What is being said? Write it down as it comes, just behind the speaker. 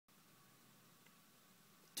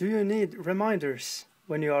Do you need reminders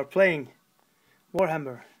when you are playing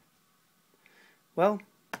Warhammer? Well,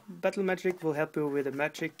 Battle Magic will help you with the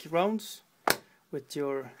magic rounds with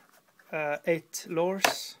your 8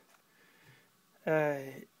 lores.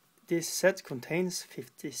 This set contains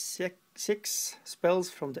 56 spells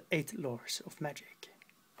from the 8 lores of magic.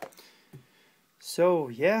 So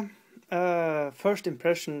yeah, first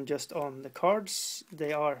impression just on the cards.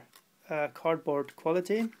 They are cardboard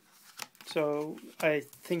quality, so I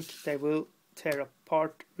think they will tear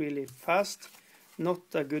apart really fast. Not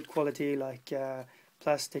a good quality like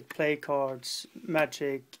plastic play cards,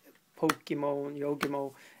 Magic, Pokemon,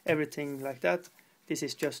 Yogimo, everything like that. This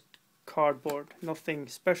is just cardboard, nothing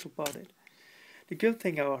special about it. The good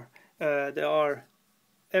thing are there are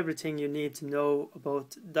everything you need to know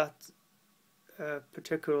about that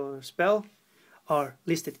particular spell are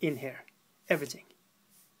listed in here. Everything.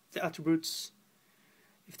 The attributes.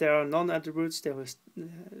 If there are non-attributes, they will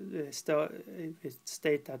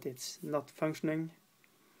state that it's not functioning.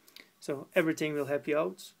 So everything will help you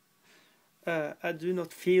out. I do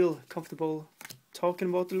not feel comfortable talking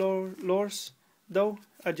about the lores, though.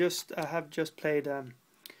 I have just played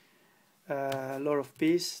Lore of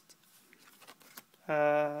Beast,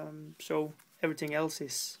 so everything else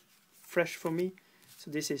is fresh for me. So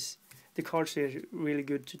the cards are really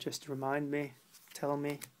good to just remind me, tell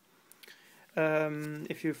me.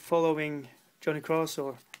 If you're following Johnny Cross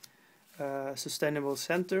or Sustainable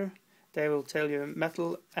Center, they will tell you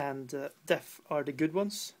metal and death are the good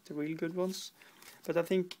ones, the real good ones. But I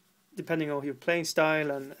think depending on your playing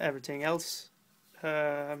style and everything else,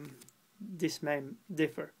 this may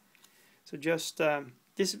differ. So just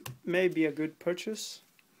this may be a good purchase.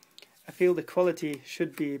 I feel the quality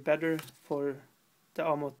should be better for the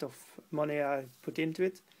amount of money I put into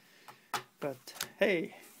it. But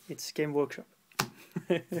hey, it's Game Workshop.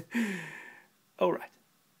 Alright.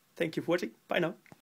 Thank you for watching. Bye now.